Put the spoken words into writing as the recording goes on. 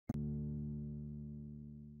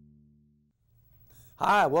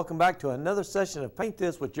Hi, welcome back to another session of Paint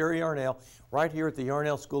This with Jerry Yarnell right here at the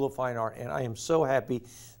Yarnell School of Fine Art, and I am so happy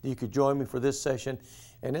that you could join me for this session.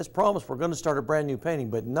 And as promised, we're going to start a brand new painting,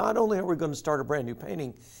 but not only are we going to start a brand new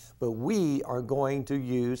painting, but we are going to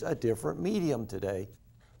use a different medium today.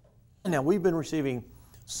 Now, we've been receiving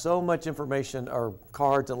so much information, or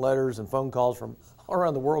cards and letters and phone calls from all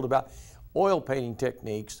around the world about oil painting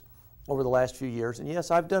techniques over the last few years. And yes,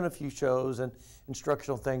 I've done a few shows and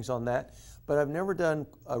instructional things on that, but I've never done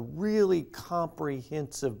a really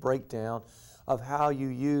comprehensive breakdown of how you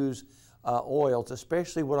use oils,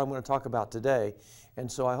 especially what I'm going to talk about today.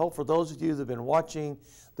 And so I hope for those of you that have been watching,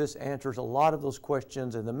 this answers a lot of those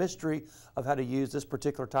questions, and the mystery of how to use this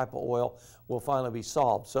particular type of oil will finally be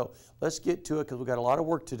solved. So let's get to it, because we've got a lot of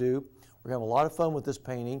work to do. We're going to have a lot of fun with this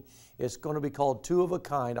painting. It's going to be called Two of a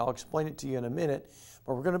Kind. I'll explain it to you in a minute.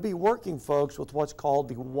 But we're going to be working, folks, with what's called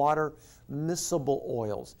the water miscible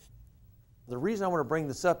oils. The reason I want to bring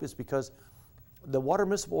this up is because the water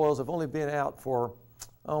miscible oils have only been out for,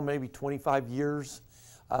 maybe 25 years.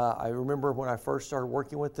 I remember when I first started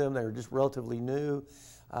working with them, they were just relatively new.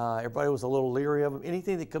 Everybody was a little leery of them.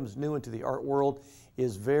 Anything that comes new into the art world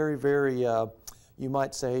is very, very, you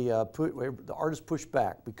might say, the artists push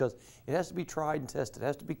back, because it has to be tried and tested. It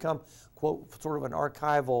has to become, quote, sort of an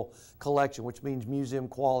archival collection, which means museum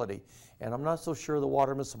quality. And I'm not so sure the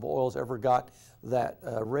water miscible oils ever got that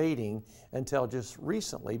rating until just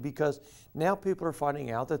recently, because now people are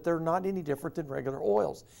finding out that they're not any different than regular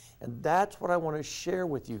oils. And that's what I want to share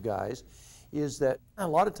with you guys, is that a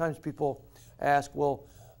lot of times people ask, well,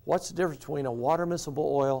 what's the difference between a water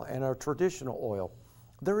miscible oil and a traditional oil?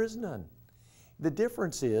 There is none. The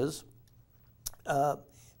difference is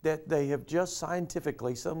that they have just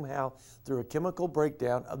scientifically, somehow, through a chemical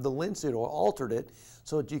breakdown of the linseed oil, altered it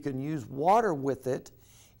so that you can use water with it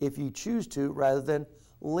if you choose to, rather than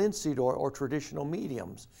linseed oil or traditional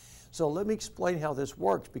mediums. So let me explain how this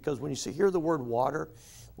works, because when you hear the word water,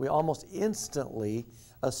 we almost instantly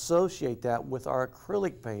associate that with our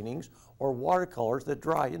acrylic paintings or watercolors that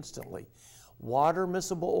dry instantly. Water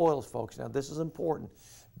miscible oils, folks, now this is important,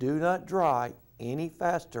 do not dry any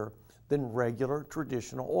faster than regular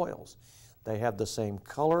traditional oils. They have the same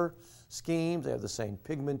color schemes, they have the same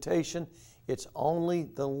pigmentation. It's only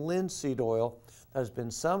the linseed oil that has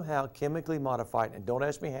been somehow chemically modified, and don't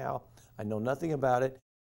ask me how, I know nothing about it,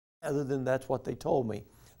 other than that's what they told me,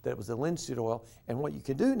 that it was the linseed oil. And what you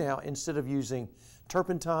can do now, instead of using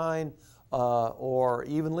turpentine or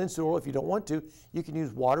even linseed oil, if you don't want to, you can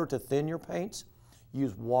use water to thin your paints,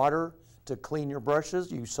 use water to clean your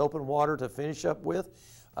brushes, use soap and water to finish up with.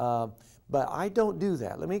 But I don't do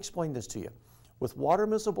that. Let me explain this to you. With water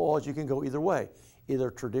miscible oils, you can go either way, either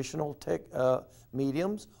traditional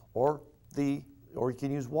mediums or you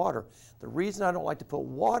can use water. The reason I don't like to put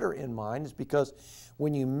water in mine is because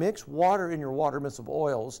when you mix water in your water miscible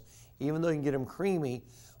oils, even though you can get them creamy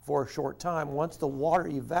for a short time, once the water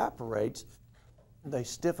evaporates, they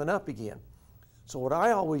stiffen up again. So what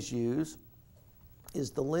I always use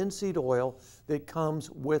is the linseed oil that comes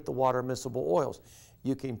with the water miscible oils.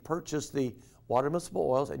 You can purchase the water miscible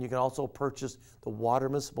oils, and you can also purchase the water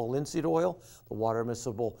miscible linseed oil, the water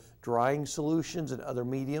miscible drying solutions, and other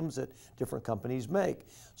mediums that different companies make.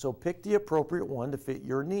 So pick the appropriate one to fit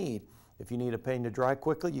your need. If you need a paint to dry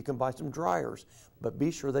quickly, you can buy some dryers, but be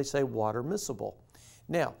sure they say water miscible.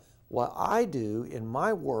 Now, what I do in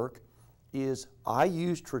my work is I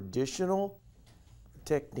use traditional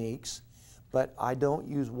techniques, but I don't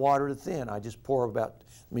use water to thin. I just pour about,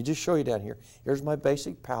 let me just show you down here. Here's my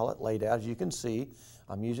basic palette laid out. As you can see,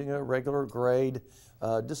 I'm using a regular grade,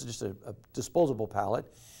 this is just a disposable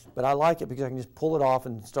palette, but I like it because I can just pull it off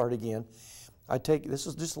and start again. This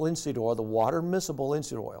is just linseed oil, the water miscible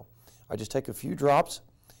linseed oil. I just take a few drops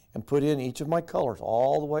and put in each of my colors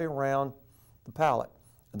all the way around the palette.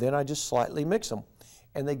 And then I just slightly mix them,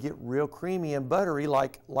 and they get real creamy and buttery,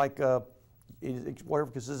 like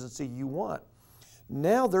whatever consistency you want.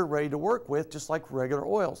 Now they're ready to work with, just like regular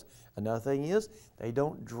oils. Another thing is, they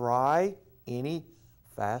don't dry any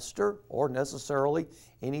faster or necessarily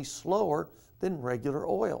any slower than regular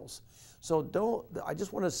oils. So I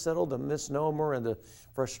just want to settle the misnomer and the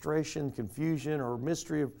frustration, confusion, or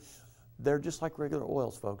mystery of, they're just like regular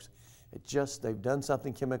oils, folks. They've done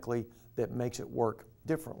something chemically that makes it work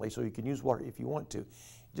differently, so you can use water if you want to.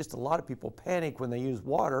 Just a lot of people panic when they use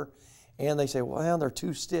water, and they say, well, they're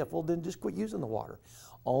too stiff. Well, then just quit using the water.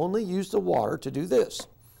 Only use the water to do this.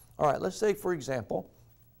 All right, let's say, for example,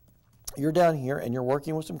 you're down here and you're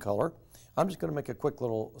working with some color. I'm just going to make a quick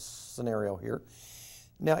little scenario here.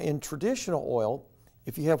 Now, in traditional oil,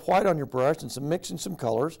 if you have white on your brush and mixing some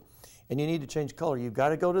colors, and you need to change color, you've got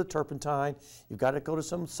to go to the turpentine, you've got to go to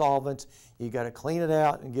some solvents, you've got to clean it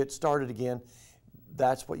out and get started again.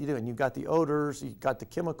 That's what you do. And you've got the odors, you've got the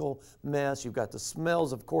chemical mess, you've got the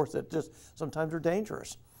smells, of course, that just sometimes are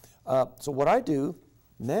dangerous. So what I do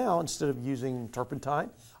now, instead of using turpentine,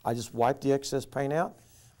 I just wipe the excess paint out.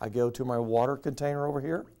 I go to my water container over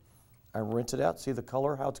here. I rinse it out, see the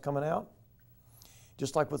color, how it's coming out.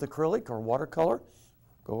 Just like with acrylic or watercolor,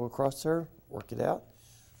 go across there, work it out,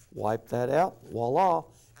 wipe that out, voila,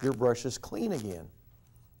 your brush is clean again.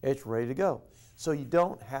 It's ready to go. So you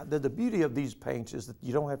don't have, the beauty of these paints is that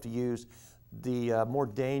you don't have to use the more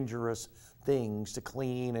dangerous things to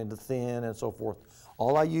clean and to thin and so forth.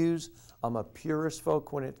 All I use, I'm a purist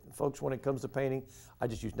folks when it comes to painting, I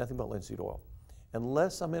just use nothing but linseed oil.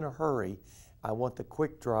 Unless I'm in a hurry, I want the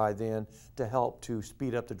quick dry then to help to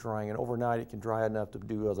speed up the drying, and overnight it can dry enough to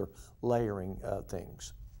do other layering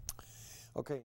things. Okay.